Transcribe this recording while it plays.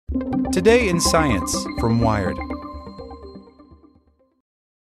Today in Science from Wired.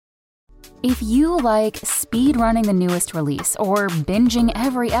 If you like speedrunning the newest release or binging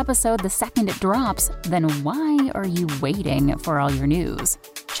every episode the second it drops, then why are you waiting for all your news?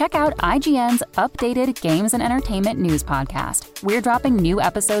 Check out IGN's updated Games and Entertainment News podcast. We're dropping new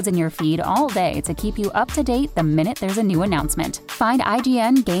episodes in your feed all day to keep you up to date the minute there's a new announcement. Find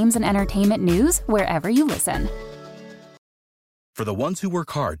IGN Games and Entertainment News wherever you listen. For the ones who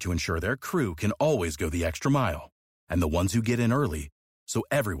work hard to ensure their crew can always go the extra mile, and the ones who get in early so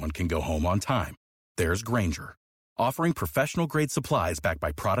everyone can go home on time, there's Granger, offering professional-grade supplies backed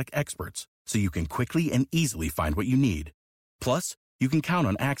by product experts so you can quickly and easily find what you need. Plus, you can count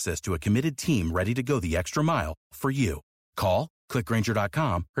on access to a committed team ready to go the extra mile for you. Call, click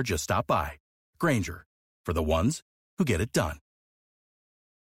Granger.com, or just stop by. Granger, for the ones who get it done.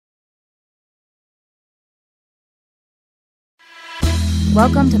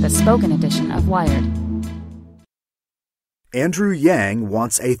 Welcome to the spoken edition of Wired. Andrew Yang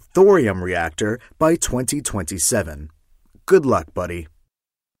wants a thorium reactor by 2027. Good luck, buddy.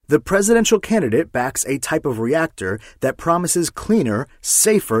 The presidential candidate backs a type of reactor that promises cleaner,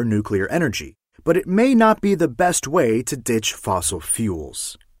 safer nuclear energy, but it may not be the best way to ditch fossil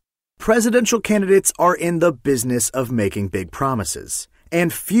fuels. Presidential candidates are in the business of making big promises,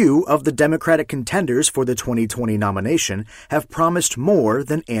 and few of the Democratic contenders for the 2020 nomination have promised more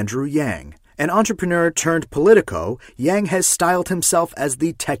than Andrew Yang. An entrepreneur turned politico, Yang has styled himself as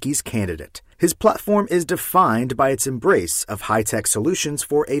the techie's candidate. His platform is defined by its embrace of high-tech solutions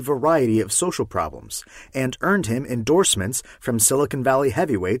for a variety of social problems, and earned him endorsements from Silicon Valley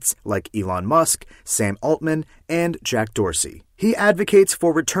heavyweights like Elon Musk, Sam Altman, and Jack Dorsey. He advocates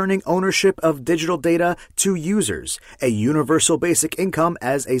for returning ownership of digital data to users, a universal basic income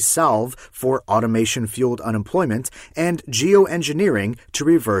as a salve for automation-fueled unemployment, and geoengineering to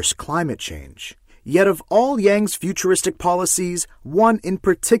reverse climate change. Yet of all Yang's futuristic policies, one in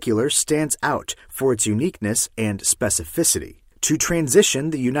particular stands out for its uniqueness and specificity: to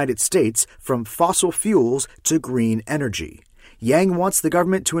transition the United States from fossil fuels to green energy. Yang wants the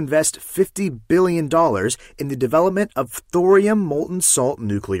government to invest $50 billion in the development of thorium molten salt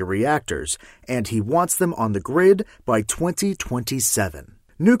nuclear reactors, and he wants them on the grid by 2027.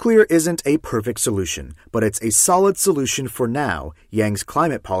 Nuclear isn't a perfect solution, but it's a solid solution for now, Yang's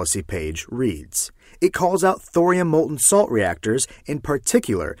climate policy page reads. It calls out thorium molten salt reactors in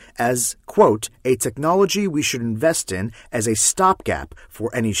particular as, quote, a technology we should invest in as a stopgap for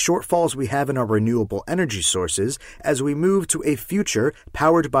any shortfalls we have in our renewable energy sources as we move to a future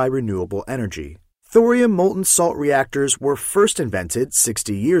powered by renewable energy. Thorium molten salt reactors were first invented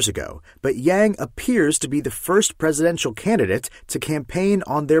 60 years ago, but Yang appears to be the first presidential candidate to campaign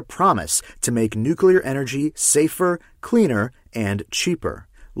on their promise to make nuclear energy safer, cleaner, and cheaper.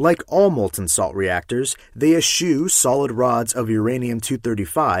 Like all molten salt reactors, they eschew solid rods of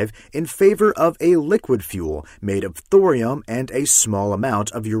uranium-235 in favor of a liquid fuel made of thorium and a small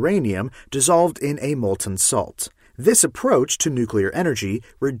amount of uranium dissolved in a molten salt. This approach to nuclear energy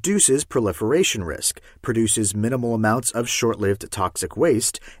reduces proliferation risk, produces minimal amounts of short-lived toxic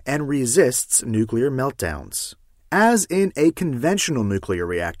waste, and resists nuclear meltdowns. As in a conventional nuclear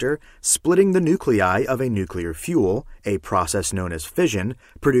reactor, splitting the nuclei of a nuclear fuel, a process known as fission,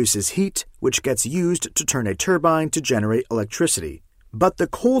 produces heat which gets used to turn a turbine to generate electricity. But the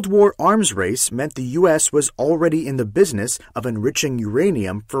Cold War arms race meant the U.S. was already in the business of enriching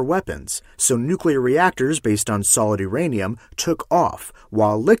uranium for weapons, so nuclear reactors based on solid uranium took off,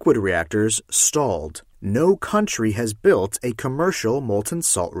 while liquid reactors stalled. No country has built a commercial molten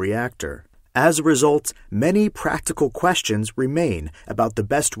salt reactor. As a result, many practical questions remain about the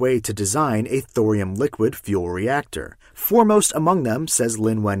best way to design a thorium liquid fuel reactor. Foremost among them, says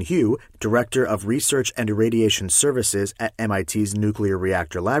Lin Wenhu, Director of Research and Irradiation Services at MIT's Nuclear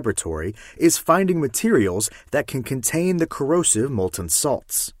Reactor Laboratory, is finding materials that can contain the corrosive molten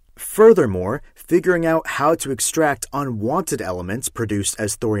salts. Furthermore, figuring out how to extract unwanted elements produced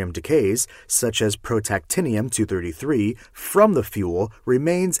as thorium decays, such as protactinium-233, from the fuel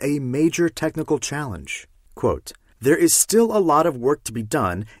remains a major technical challenge. Quote, there is still a lot of work to be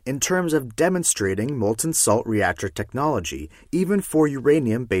done in terms of demonstrating molten salt reactor technology, even for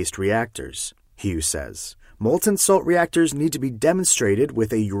uranium-based reactors, Hugh says. Molten salt reactors need to be demonstrated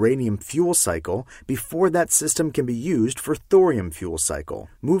with a uranium fuel cycle before that system can be used for thorium fuel cycle.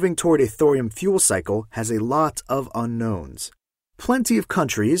 Moving toward a thorium fuel cycle has a lot of unknowns. Plenty of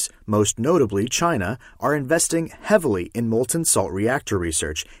countries, most notably China, are investing heavily in molten salt reactor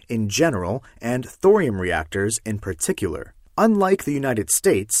research in general and thorium reactors in particular. Unlike the United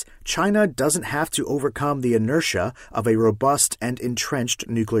States, China doesn't have to overcome the inertia of a robust and entrenched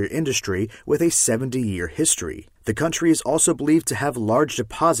nuclear industry with a 70-year history. The country is also believed to have large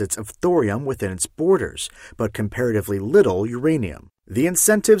deposits of thorium within its borders, but comparatively little uranium. The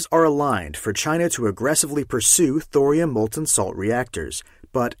incentives are aligned for China to aggressively pursue thorium molten salt reactors,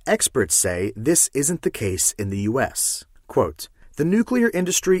 but experts say this isn't the case in the U.S. Quote, "The nuclear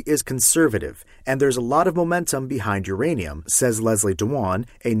industry is conservative, and there's a lot of momentum behind uranium," says Leslie Dewan,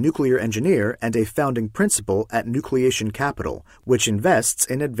 a nuclear engineer and a founding principal at Nucleation Capital, which invests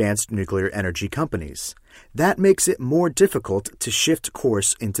in advanced nuclear energy companies. That makes it more difficult to shift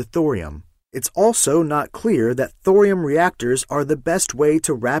course into thorium. It's also not clear that thorium reactors are the best way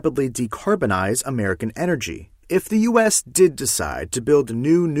to rapidly decarbonize American energy. If the U.S. did decide to build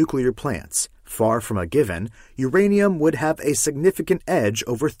new nuclear plants, far from a given, uranium would have a significant edge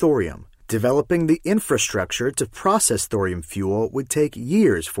over thorium. Developing the infrastructure to process thorium fuel would take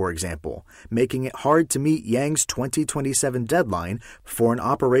years, for example, making it hard to meet Yang's 2027 deadline for an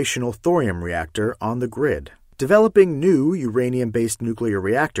operational thorium reactor on the grid. Developing new uranium-based nuclear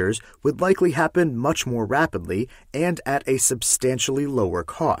reactors would likely happen much more rapidly and at a substantially lower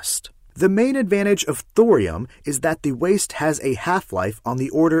cost. The main advantage of thorium is that the waste has a half-life on the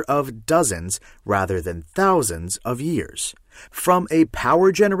order of dozens rather than thousands of years. From a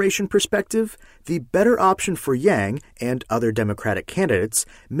power generation perspective, the better option for Yang and other Democratic candidates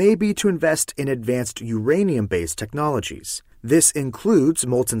may be to invest in advanced uranium-based technologies. This includes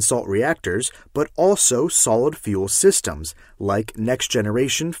molten salt reactors, but also solid fuel systems, like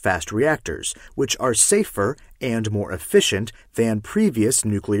next-generation fast reactors, which are safer and more efficient than previous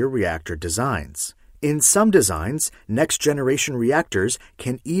nuclear reactor designs. In some designs, next-generation reactors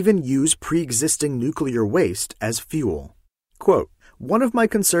can even use pre-existing nuclear waste as fuel. Quote, "One of my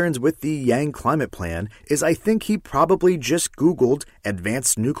concerns with the Yang climate plan is I think he probably just Googled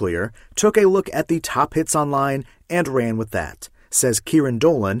advanced nuclear, took a look at the top hits online, and ran with that," says Kieran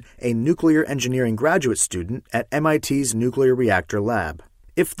Dolan, a nuclear engineering graduate student at MIT's Nuclear Reactor Lab.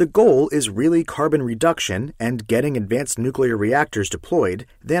 If the goal is really carbon reduction and getting advanced nuclear reactors deployed,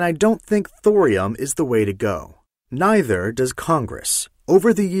 then I don't think thorium is the way to go. Neither does Congress.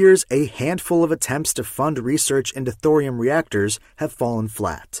 Over the years, a handful of attempts to fund research into thorium reactors have fallen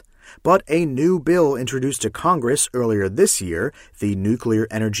flat. But a new bill introduced to Congress earlier this year, the Nuclear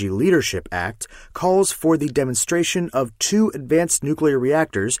Energy Leadership Act, calls for the demonstration of 2 advanced nuclear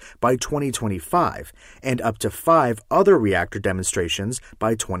reactors by 2025 and up to 5 other reactor demonstrations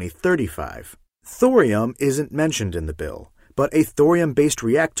by 2035. Thorium isn't mentioned in the bill, but a thorium-based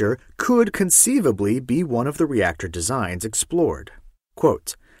reactor could conceivably be one of the reactor designs explored.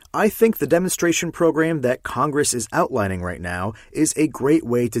 Quote, "I think the demonstration program that Congress is outlining right now is a great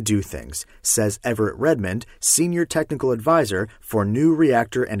way to do things," says Everett Redmond, Senior Technical Advisor for New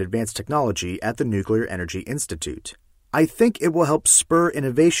Reactor and Advanced Technology at the Nuclear Energy Institute. "I think it will help spur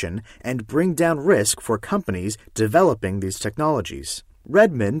innovation and bring down risk for companies developing these technologies."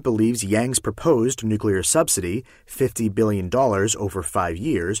 Redmond believes Yang's proposed nuclear subsidy, $50 billion over 5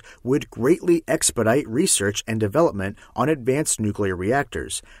 years, would greatly expedite research and development on advanced nuclear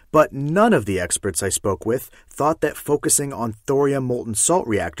reactors. But none of the experts I spoke with thought that focusing on thorium molten salt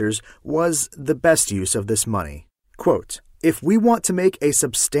reactors was the best use of this money. Quote, "If we want to make a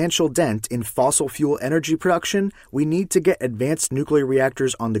substantial dent in fossil fuel energy production, we need to get advanced nuclear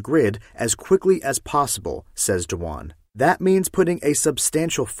reactors on the grid as quickly as possible," says Dewan. That means putting a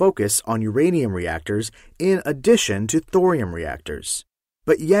substantial focus on uranium reactors in addition to thorium reactors.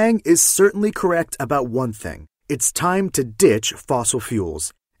 But Yang is certainly correct about one thing. It's time to ditch fossil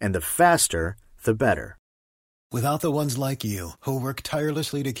fuels, and the faster, the better. Without the ones like you, who work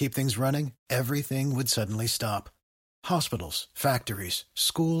tirelessly to keep things running, everything would suddenly stop. Hospitals, factories,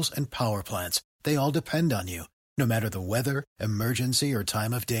 schools, and power plants, they all depend on you. No matter the weather, emergency, or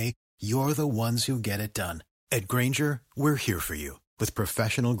time of day, you're the ones who get it done. At Grainger, we're here for you with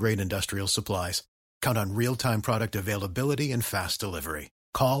professional-grade industrial supplies. Count on real-time product availability and fast delivery.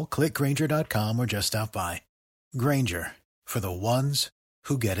 Call, click Grainger.com, or just stop by. Grainger, for the ones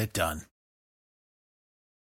who get it done.